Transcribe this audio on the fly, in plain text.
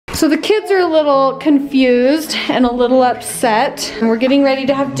So the kids are a little confused and a little upset. We're getting ready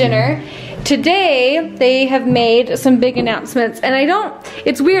to have dinner. Today, they have made some big announcements, and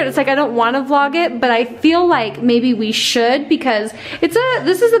it's weird, it's like I don't want to vlog it, but I feel like maybe we should, because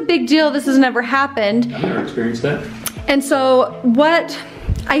this is a big deal. This has never happened. I've never experienced that. And so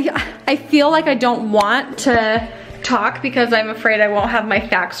I feel like I don't want to talk because I'm afraid I won't have my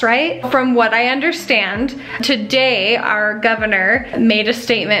facts right. From what I understand, today our governor made a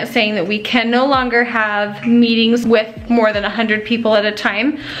statement saying that we can no longer have meetings with more than 100 people at a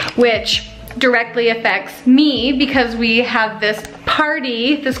time, which directly affects me because we have this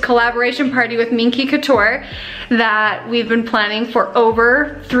party, this collaboration party with Minky Couture that we've been planning for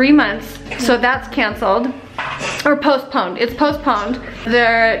over 3 months. So that's canceled. Or postponed. It's postponed.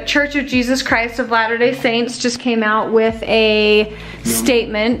 The Church of Jesus Christ of Latter-day Saints just came out with a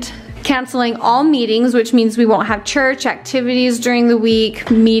statement canceling all meetings, which means we won't have church activities during the week,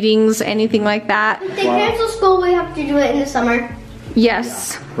 meetings, anything like that. If they cancel school, we have to do it in the summer.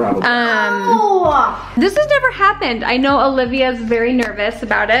 Yes. Yeah, probably. This has never happened. I know Olivia's very nervous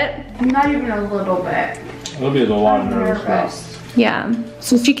about it. Not even a little bit. Olivia's a lot of nervous. Yeah.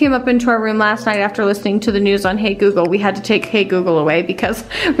 So she came up into our room last night after listening to the news on Hey Google. We had to take Hey Google away because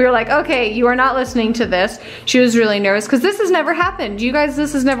we were like, okay, you are not listening to this. She was really nervous because this has never happened. You guys,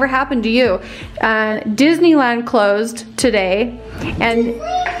 this has never happened to you. Disneyland closed today, and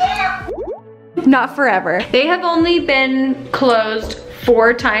not forever. They have only been closed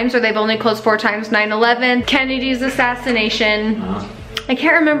 4 times, or they've only closed 4 times. 9/11, Kennedy's assassination. I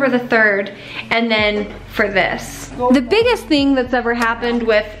can't remember the third, and then for this. The biggest thing that's ever happened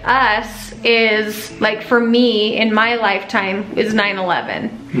with us is, like for me in my lifetime, is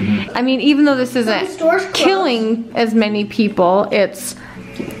 9/11. I mean, even though this isn't killing as many people, it's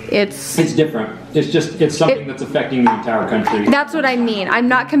different. It's something that's affecting the entire country. That's what I mean. I'm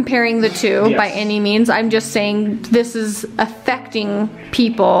not comparing the two by any means. I'm just saying this is affecting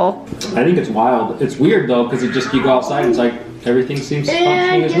people. I think it's wild. It's weird though, because you go outside and it's like everything seems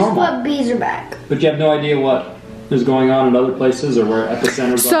functioning as normal. Just what bees are back. But you have no idea what is going on in other places or where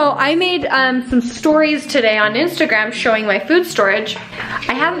epicenters are. So I made some stories today on Instagram showing my food storage.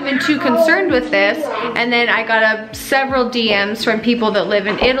 I haven't been too concerned with this, and then I got several DMs from people that live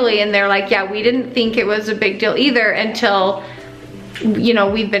in Italy, and they're like, yeah, we didn't think it was a big deal either until, you know,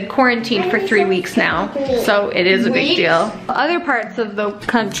 we've been quarantined for 3 weeks now, so it is a big deal. Other parts of the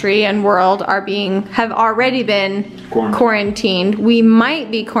country and world have already been quarantined. We might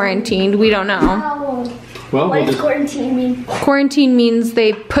be quarantined, we don't know. Well, what does quarantine mean? Quarantine means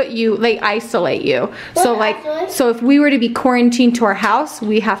they isolate you. So if we were to be quarantined to our house,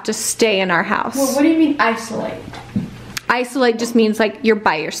 we have to stay in our house. Well, what do you mean isolate? Isolate just means like you're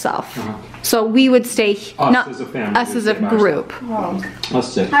by yourself. So we would stay, as a family, us as a group.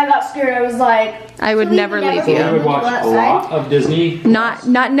 Us six. I got scared. I was like, I would never leave you. I would watch a lot of Disney. Not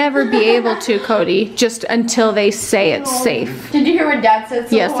never be able to, Cody, just until they say it's safe. Did you hear what Dad said?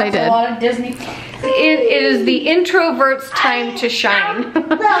 So yes, I did. A lot of Disney. It is the introvert's time to shine.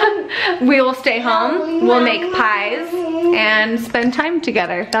 We will stay home, we'll make pies, and spend time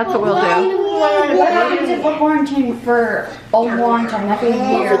together. That's what we'll do. What happens if we're quarantined for a long time, like a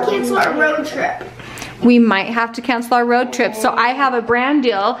year? We cancel our road trip. We might have to cancel our road trip. So I have a brand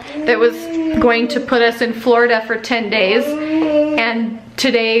deal that was going to put us in Florida for 10 days. And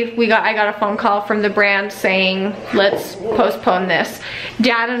today I got a phone call from the brand saying, let's postpone this.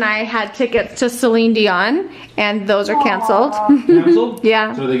 Dad and I had tickets to Celine Dion, and those are canceled. Canceled?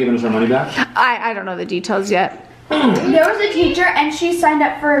 Yeah. So are they giving us our money back? I don't know the details yet. There was a teacher, and she signed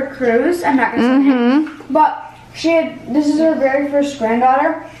up for a cruise. I'm not gonna say it, but this is her very first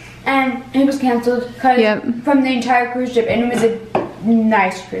granddaughter, and it was canceled from the entire cruise ship, and it was a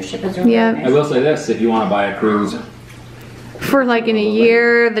nice cruise ship. It was really nice. I will say this: if you want to buy a cruise for like in a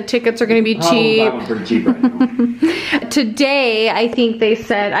year, the tickets are going to be cheap. I'll buy one pretty cheap right now. Today, I think they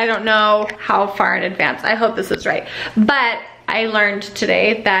said, I don't know how far in advance. I hope this is right, but I learned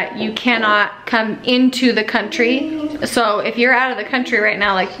today that you cannot come into the country. So if you're out of the country right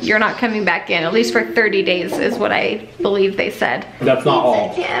now, like you're not coming back in, at least for 30 days is what I believe they said. That's not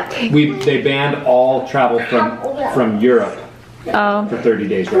all. They banned all travel from Europe for 30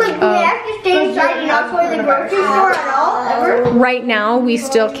 days right now. We have to stay inside and not go to the grocery store at all, ever? Right now, we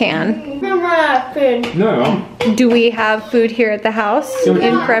still can. No. Do we have food here at the house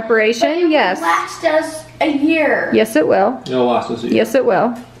in preparation? Yes. Last us a year. Yes, it will. It'll last us a year. Yes, it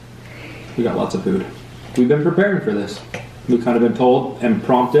will. We got lots of food. We've been preparing for this. We've kind of been told and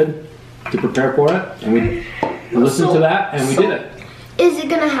prompted to prepare for it, and we listened to that, and we did it. Is it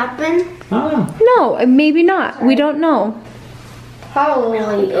gonna happen? I don't know. No, maybe not. We don't know. probably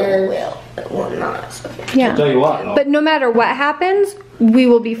is. Well, not. Yeah. I'll tell you what, though. But no matter what happens, we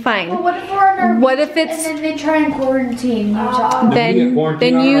will be fine. Well, what if we're on our What if it's and then they try and quarantine Utah? Then you get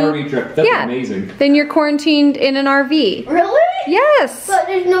quarantined on an RV trip. That's yeah, amazing. Then you're quarantined in an RV. Really? Yes. But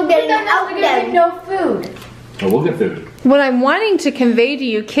there's no getting out We're gonna then. get no food. Oh, we'll get food. What I'm wanting to convey to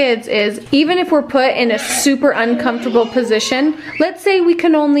you kids is, even if we're put in a super uncomfortable position, let's say we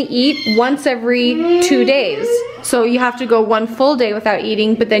can only eat once every 2 days. So you have to go 1 full day without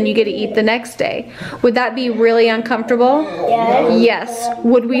eating, but then you get to eat the next day. Would that be really uncomfortable? Yes. Yes.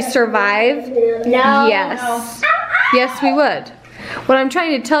 Would we survive? No. Yes. Yes, we would. What I'm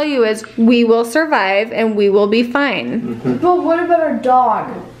trying to tell you is, we will survive and we will be fine. But what about our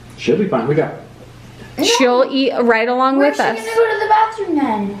dog? Should be fine. We got. She'll eat right along Where's with she us. gonna go to the bathroom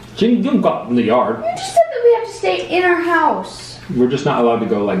then? You can go out in the yard. You just said that we have to stay in our house. We're just not allowed to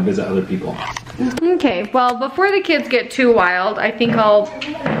go like visit other people. Okay, well, before the kids get too wild, I think I'll...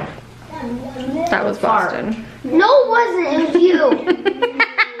 That was Boston. No, it wasn't. It was you.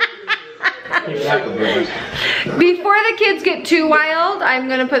 Before the kids get too wild, I'm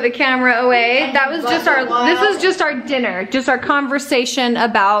gonna put the camera away. That was just our, this is just our dinner, just our conversation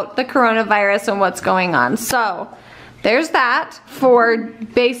about the coronavirus and what's going on. So, there's that for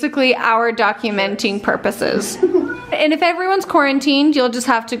basically our documenting purposes. And if everyone's quarantined, you'll just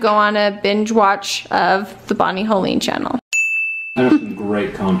have to go on a binge watch of the Bonnie Hoellein channel. I have some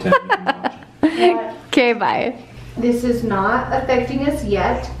great content you can watch. Okay, bye. This is not affecting us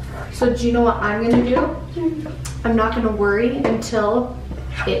yet. So do you know what I'm gonna do? I'm not gonna worry until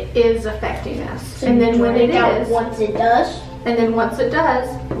it is affecting us. And then when it is, once it does. and then once it does,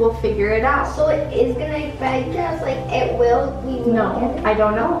 we'll figure it out. So it is gonna affect us, like it will. We will No, I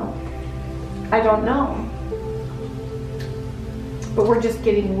don't know. I don't know. But we're just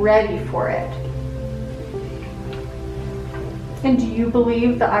getting ready for it. And do you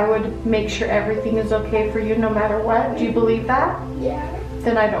believe that I would make sure everything is okay for you no matter what? Do you believe that? Yeah.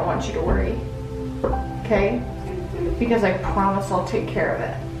 Then I don't want you to worry. Okay? Because I promise I'll take care of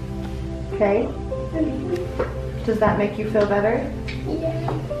it. Okay? Does that make you feel better?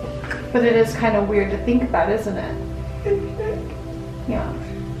 Yeah. But it is kind of weird to think about, isn't it? Yeah.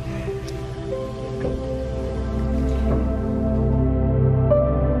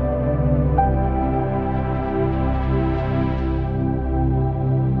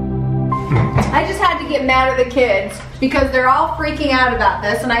 I just had to get mad at the kids because they're all freaking out about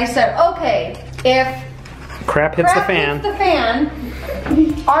this, and I said, okay, if crap hits the fan,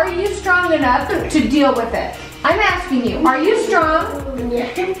 are you strong enough to deal with it? I'm asking you, are you strong?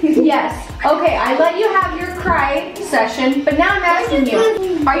 Yes. Okay, I let you have your cry session, but now I'm asking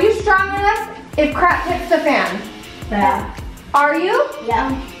you, are you strong enough if crap hits the fan? Yeah. Are you?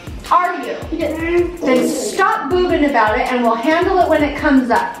 Yeah. Are you? Then stop boobing about it and we'll handle it when it comes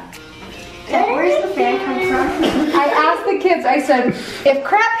up. Where's the fan come from? I asked the kids, I said, if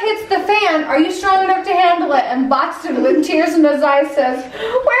crap hits the fan, are you strong enough to handle it? And Boston, with tears in his eyes, says,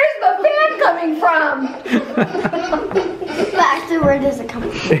 where's the fan coming from? Actually, where does it come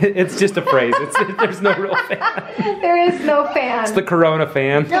from? it's just a phrase. There's no real fan. There is no fan. It's the Corona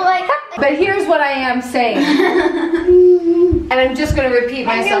fan. So like, But here's what I am saying. And I'm just going to repeat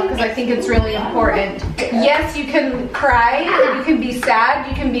myself because I think it's really important. Yes, you can cry, you can be sad,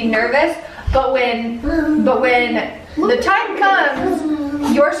 you can be nervous, but when the time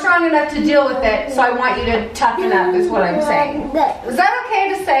comes, you're strong enough to deal with it, so I want you to toughen up is what I'm saying. Is that okay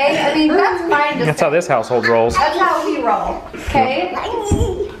to say? I mean, that's fine to That's say. how this household rolls. That's how we roll, okay?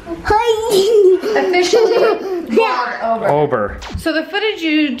 Officially, over. So the footage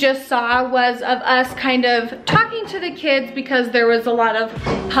you just saw was of us kind of talking to the kids because there was a lot of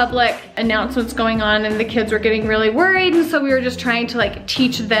public announcements going on and the kids were getting really worried, and so we were just trying to like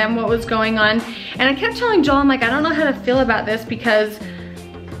teach them what was going on. And I kept telling Joel, I'm like, I don't know how to feel about this because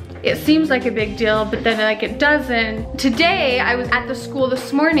it seems like a big deal, but then like it doesn't. Today, I was at the school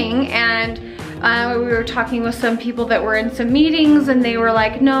this morning and we were talking with some people that were in some meetings and they were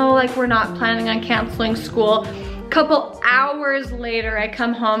like, no, like we're not planning on canceling school. Couple hours later, I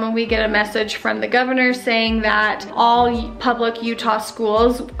come home and we get a message from the governor saying that all public Utah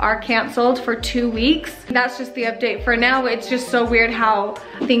schools are canceled for 2 weeks. That's just the update for now. It's just so weird how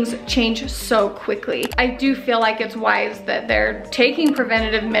things change so quickly. I do feel like it's wise that they're taking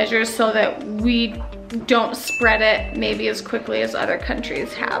preventative measures so that we don't spread it maybe as quickly as other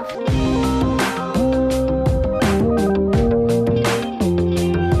countries have.